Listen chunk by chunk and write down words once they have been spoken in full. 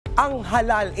Ang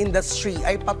halal industry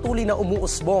ay patuloy na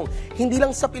umuusbong, hindi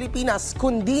lang sa Pilipinas,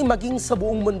 kundi maging sa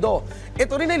buong mundo.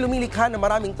 Ito rin ay lumilikha ng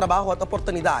maraming trabaho at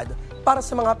oportunidad para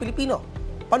sa mga Pilipino.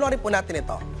 Panoorin po natin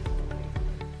ito.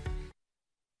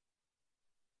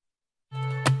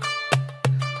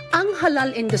 Ang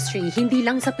halal industry, hindi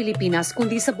lang sa Pilipinas,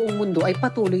 kundi sa buong mundo ay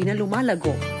patuloy na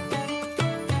lumalago.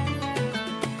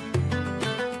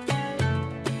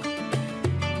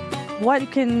 What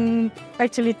you can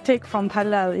actually take from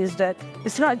halal is that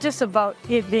it's not just about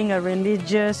it being a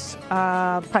religious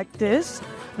practice.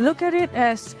 Look at it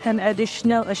as an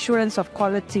additional assurance of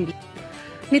quality.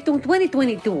 Nitong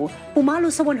 2022, pumalo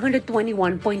sa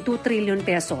 121.2 trillion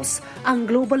pesos ang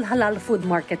global halal food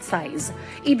market size.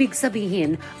 Ibig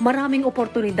sabihin, maraming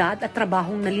oportunidad at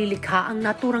trabahong nalilikha ang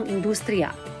naturang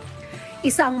industriya.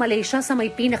 Isa ang Malaysia sa may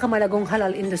pinakamalagong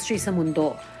halal industry sa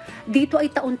mundo. Dito ay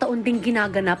taon-taon ding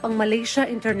ginaganap ang Malaysia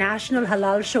International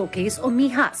Halal Showcase o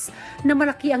MIHAS na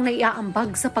malaki ang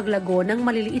naiaambag sa paglago ng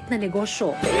maliliit na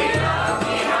negosyo.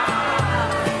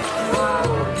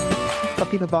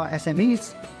 Talking about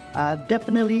SMEs,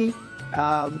 definitely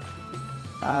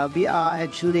we are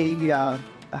actually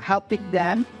helping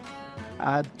them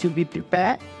to be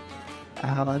prepared,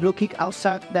 looking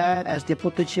outside that as the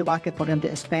potential market for them to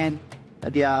expand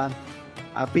their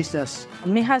business.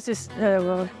 MIHAS is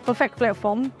a perfect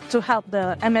platform to help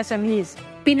the MSMEs.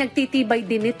 Pinagtitibay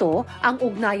din nito ang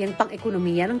ugnayang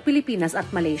pang-ekonomiya ng Pilipinas at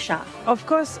Malaysia. Of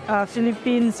course,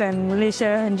 Philippines and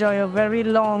Malaysia enjoy a very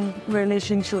long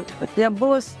relationship. They are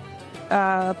both,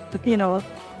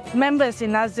 members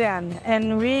in ASEAN,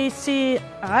 and we see.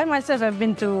 I myself have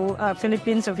been to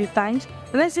Philippines a few times,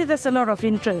 and I see there's a lot of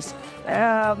interest,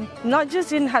 not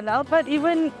just in halal, but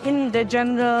even in the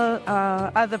general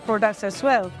other products as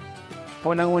well.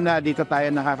 Unang-una, dito tayo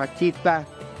nakakakita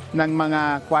ng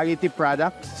mga quality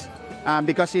products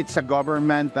because it's a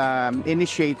government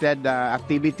initiated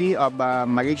activity of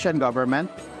Malaysian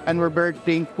government, and we're very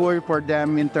thankful for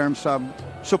them in terms of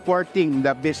supporting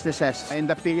the businesses in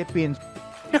the Philippines.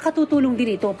 Nakatutulong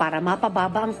din ito para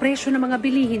mapababa ang presyo ng mga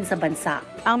bilihin sa bansa.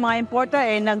 Ang mga importer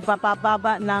ay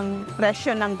nagpapababa ng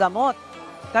presyo ng gamot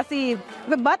kasi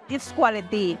but it's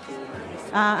quality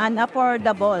and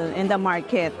affordable in the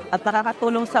market at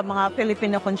nakakatulong sa mga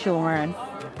Filipino consumer.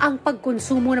 Ang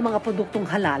pagkonsumo ng mga produktong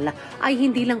halal ay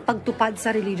hindi lang pagtupad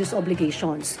sa religious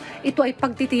obligations. Ito ay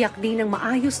pagtitiyak din ng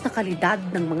maayos na kalidad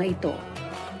ng mga ito.